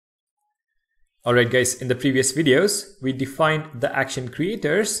Alright guys, in the previous videos, we defined the action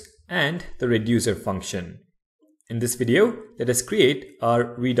creators and the reducer function. In this video, let us create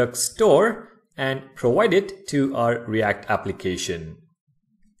our Redux store and provide it to our React application.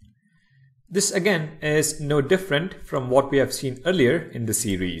 This again is no different from what we have seen earlier in the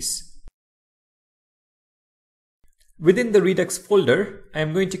series. Within the Redux folder, I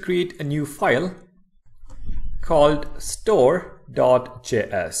am going to create a new file called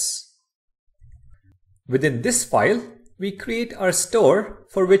store.js. Within this file, we create our store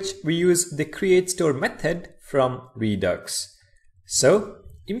for which we use the createStore method from Redux. So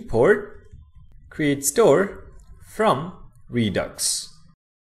import createStore from Redux.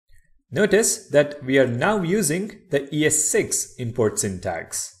 Notice that we are now using the ES6 import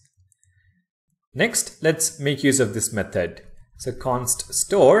syntax. Next, let's make use of this method. So const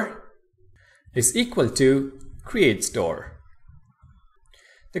store is equal to createStore.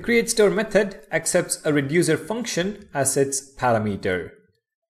 The createStore method accepts a reducer function as its parameter.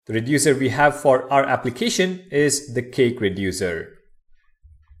 The reducer we have for our application is the cake reducer.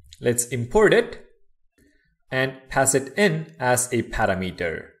 Let's import it and pass it in as a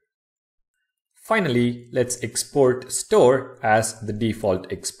parameter. Finally, let's export store as the default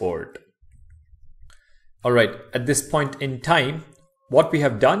export. Alright, at this point in time, what we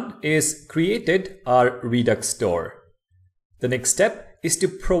have done is created our Redux store. The next step is to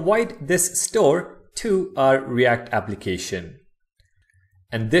provide this store to our React application.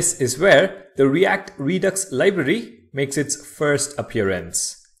 And this is where the React Redux library makes its first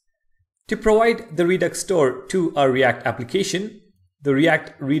appearance. To provide the Redux store to our React application, the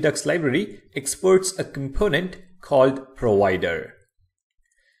React Redux library exports a component called provider.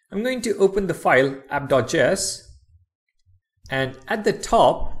 I'm going to open the file app.js and at the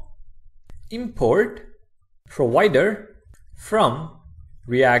top import provider from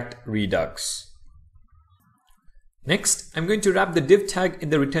React Redux. Next, I'm going to wrap the div tag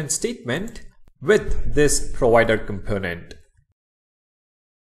in the return statement with this provider component.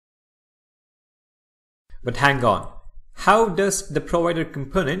 But hang on, how does the provider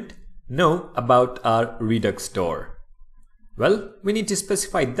component know about our Redux store? Well, we need to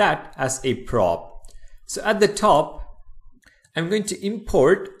specify that as a prop. So at the top, I'm going to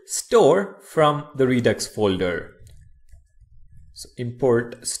import store from the Redux folder. So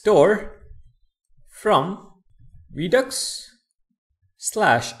import store from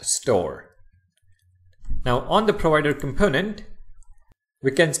Redux/store. Now on the provider component,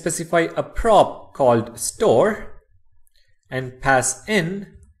 we can specify a prop called store and pass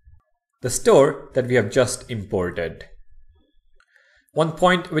in the store that we have just imported. One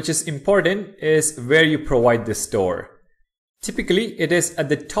point which is important is where you provide this store. Typically, it is at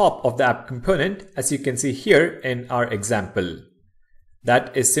the top of the app component, as you can see here in our example.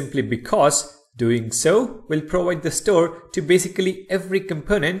 That is simply because doing so will provide the store to basically every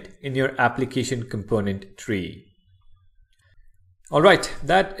component in your application component tree. Alright,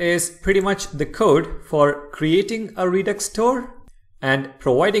 that is pretty much the code for creating a Redux store and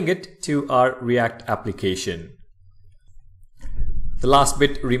providing it to our React application. The last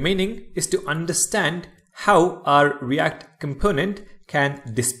bit remaining is to understand how our React component can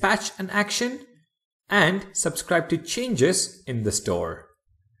dispatch an action and subscribe to changes in the store.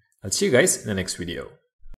 I'll see you guys in the next video.